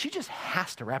 she just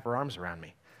has to wrap her arms around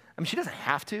me. She doesn't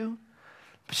have to,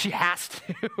 but she has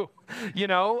to.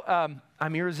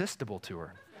 I'm irresistible to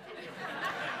her.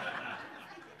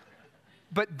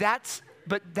 But that's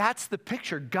the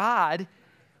picture. God,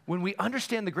 when we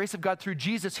understand the grace of God through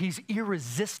Jesus, he's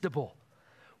irresistible.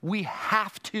 We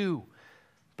have to,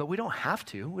 but we don't have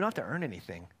to. We don't have to earn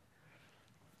anything.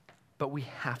 But we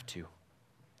have to.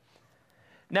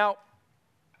 Now,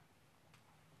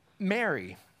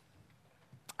 Mary,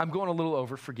 I'm going a little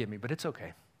over, forgive me, but it's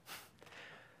okay.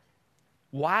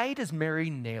 Why does Mary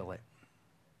nail it?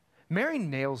 Mary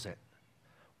nails it.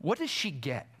 What does she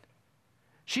get?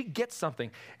 She gets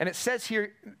something. And it says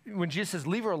here, when Jesus says,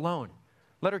 leave her alone,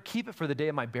 let her keep it for the day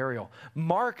of my burial.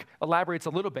 Mark elaborates a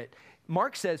little bit.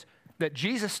 Mark says that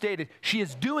Jesus stated, she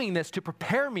is doing this to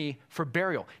prepare me for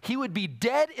burial. He would be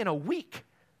dead in a week,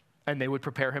 and they would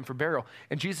prepare him for burial.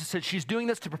 And Jesus said, she's doing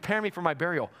this to prepare me for my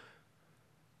burial.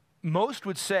 Most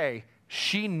would say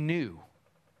she knew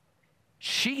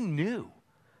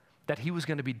that he was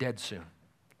going to be dead soon.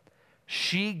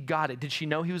 She got it. Did she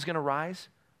know he was going to rise?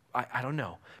 I don't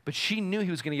know. But she knew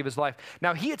he was going to give his life.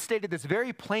 Now, he had stated this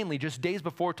very plainly just days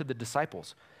before to the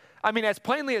disciples. I mean, as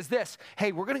plainly as this,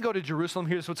 hey, we're going to go to Jerusalem.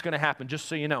 Here's what's going to happen, just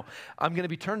so you know. I'm going to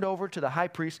be turned over to the high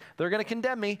priest. They're going to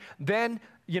condemn me. Then,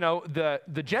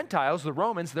 the Gentiles, the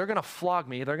Romans, they're going to flog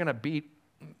me. They're going to beat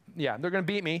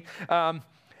me.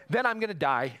 Then I'm going to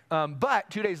die. But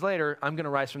 2 days later, I'm going to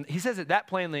rise from. He says it that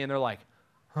plainly, and they're like,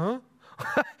 huh?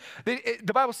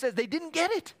 The Bible says they didn't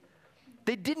get it.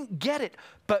 They didn't get it.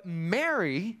 But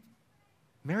Mary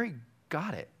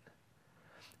got it.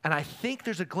 And I think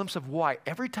there's a glimpse of why.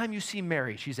 Every time you see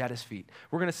Mary, she's at his feet.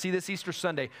 We're going to see this Easter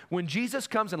Sunday. When Jesus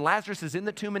comes and Lazarus is in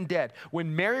the tomb and dead,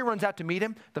 when Mary runs out to meet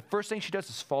him, the first thing she does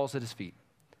is falls at his feet.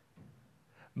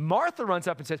 Martha runs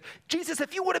up and says, Jesus,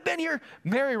 if you would have been here.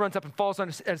 Mary runs up and falls at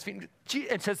his feet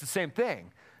and says the same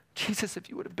thing. Jesus, if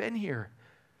you would have been here.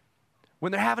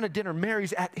 When they're having a dinner,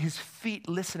 Mary's at his feet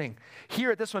listening.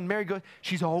 Here at this one, Mary goes,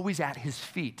 she's always at his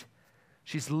feet.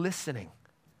 She's listening.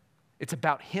 It's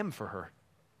about him for her.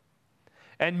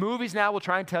 And movies now will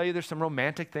try and tell you there's some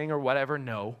romantic thing or whatever.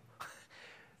 No.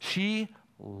 She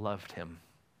loved him.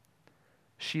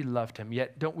 She loved him.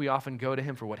 Yet don't we often go to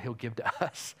him for what he'll give to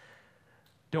us?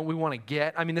 Don't we want to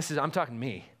get? I mean, I'm talking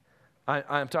me.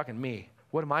 I'm talking me.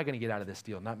 What am I going to get out of this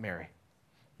deal? Not Mary.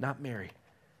 Not Mary.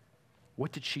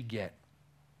 What did she get?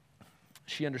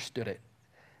 She understood it.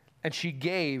 And she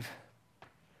gave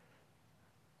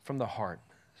from the heart.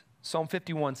 Psalm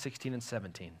 51, 16 and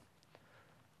 17.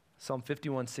 Psalm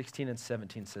 51, 16 and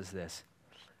 17 says this.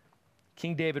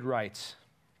 King David writes,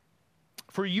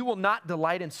 "For you will not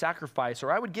delight in sacrifice,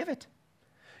 or I would give it.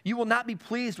 You will not be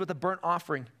pleased with a burnt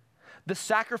offering. The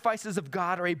sacrifices of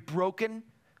God are a broken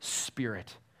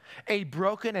spirit, a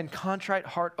broken and contrite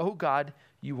heart, O God,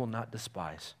 you will not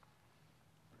despise."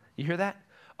 You hear that?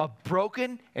 A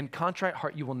broken and contrite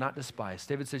heart you will not despise.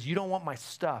 David says, you don't want my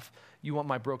stuff, you want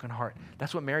my broken heart.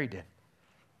 That's what Mary did.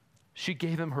 She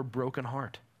gave him her broken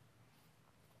heart.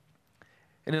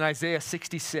 And in Isaiah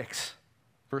 66,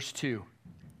 verse 2,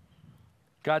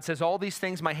 God says, all these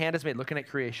things my hand has made, looking at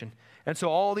creation. And so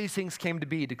all these things came to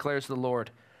be, declares the Lord.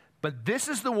 But this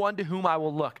is the one to whom I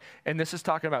will look. And this is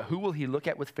talking about who will he look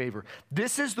at with favor.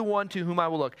 This is the one to whom I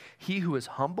will look. He who is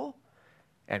humble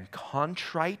and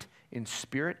contrite in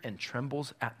spirit and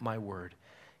trembles at my word.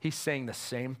 He's saying the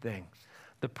same thing.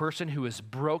 The person who is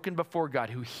broken before God,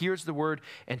 who hears the word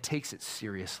and takes it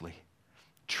seriously,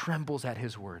 trembles at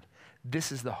his word.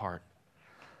 This is the heart.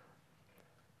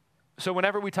 So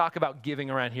whenever we talk about giving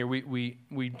around here, we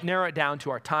narrow it down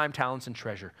to our time, talents, and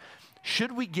treasure.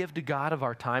 Should we give to God of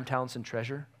our time, talents, and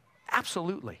treasure?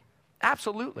 Absolutely.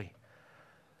 Absolutely.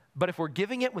 But if we're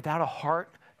giving it without a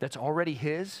heart that's already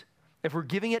his, if we're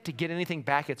giving it to get anything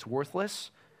back, it's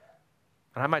worthless.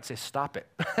 And I might say, stop it.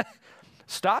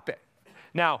 Stop it.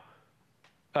 Now,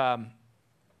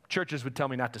 churches would tell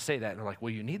me not to say that. And they're like,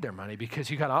 well, you need their money because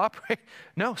you got to operate.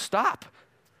 No, stop.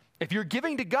 If you're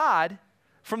giving to God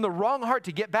from the wrong heart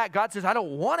to get back, God says, I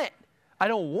don't want it. I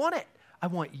don't want it. I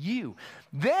want you.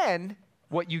 Then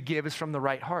what you give is from the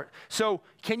right heart. So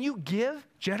can you give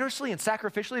generously and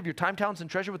sacrificially of your time, talents, and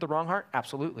treasure with the wrong heart?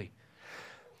 Absolutely.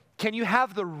 Can you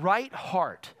have the right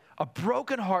heart, a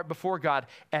broken heart before God,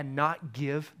 and not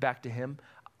give back to him?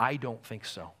 I don't think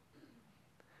so.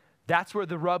 That's where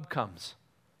the rub comes.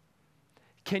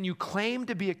 Can you claim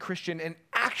to be a Christian and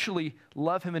actually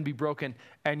love him and be broken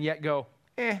and yet go,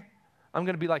 I'm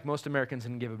going to be like most Americans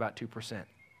and give about 2%?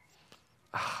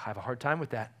 I have a hard time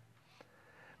with that.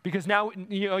 Because now,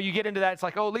 you get into that, it's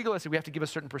like, legalistic, we have to give a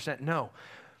certain percent. No.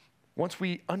 Once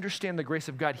we understand the grace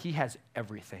of God, he has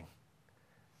everything.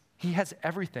 He has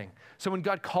everything. So when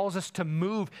God calls us to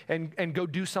move and go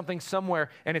do something somewhere,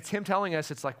 and it's him telling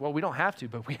us, it's like, well, we don't have to,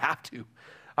 but we have to.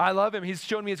 I love him. He's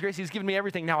shown me his grace. He's given me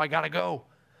everything. Now I got to go.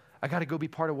 I got to go be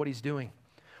part of what he's doing.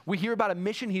 We hear about a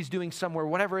mission he's doing somewhere,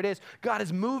 whatever it is. God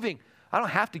is moving. I don't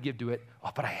have to give to it,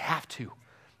 but I have to.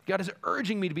 God is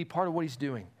urging me to be part of what he's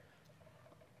doing.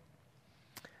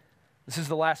 This is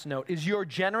the last note. Is your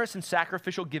generous and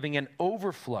sacrificial giving an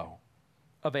overflow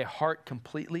of a heart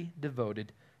completely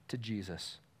devoted to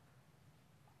Jesus?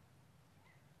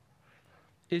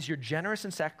 Is your generous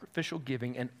and sacrificial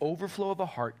giving an overflow of a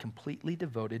heart completely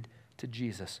devoted to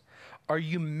Jesus? Are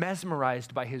you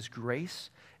mesmerized by his grace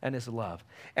and his love?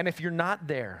 And if you're not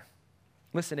there,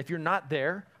 listen, if you're not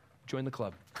there, join the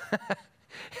club.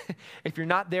 If you're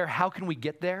not there, how can we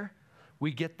get there?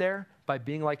 We get there by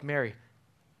being like Mary.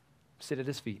 Sit at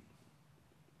his feet.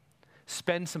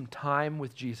 Spend some time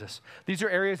with Jesus. These are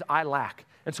areas I lack.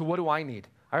 And so what do I need?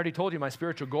 I already told you my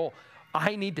spiritual goal.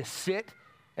 I need to sit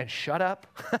and shut up.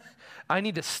 I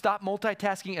need to stop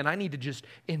multitasking, and I need to just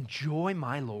enjoy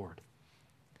my Lord.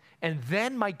 And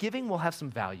then my giving will have some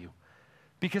value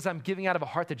because I'm giving out of a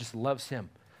heart that just loves him.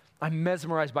 I'm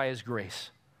mesmerized by his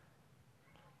grace.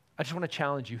 I just want to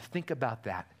challenge you. Think about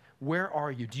that. Where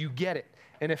are you? Do you get it?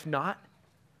 And if not,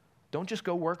 don't just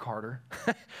go work harder.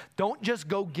 Don't just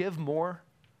go give more.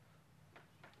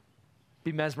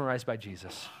 Be mesmerized by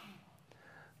Jesus.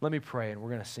 Let me pray, and we're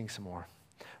going to sing some more.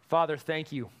 Father,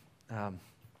 thank you.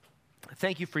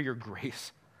 Thank you for your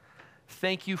grace.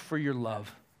 Thank you for your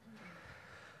love.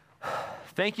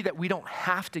 Thank you that we don't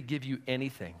have to give you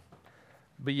anything,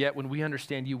 but yet when we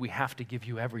understand you, we have to give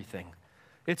you everything.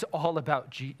 It's all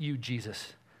about you,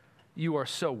 Jesus. You are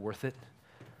so worth it.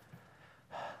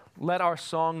 Let our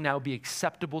song now be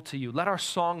acceptable to you. Let our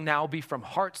song now be from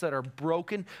hearts that are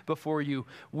broken before you.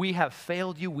 We have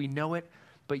failed you, we know it,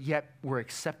 but yet we're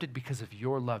accepted because of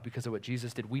your love, because of what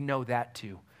Jesus did. We know that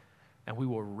too, and we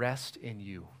will rest in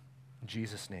you. In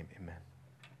Jesus' name, amen.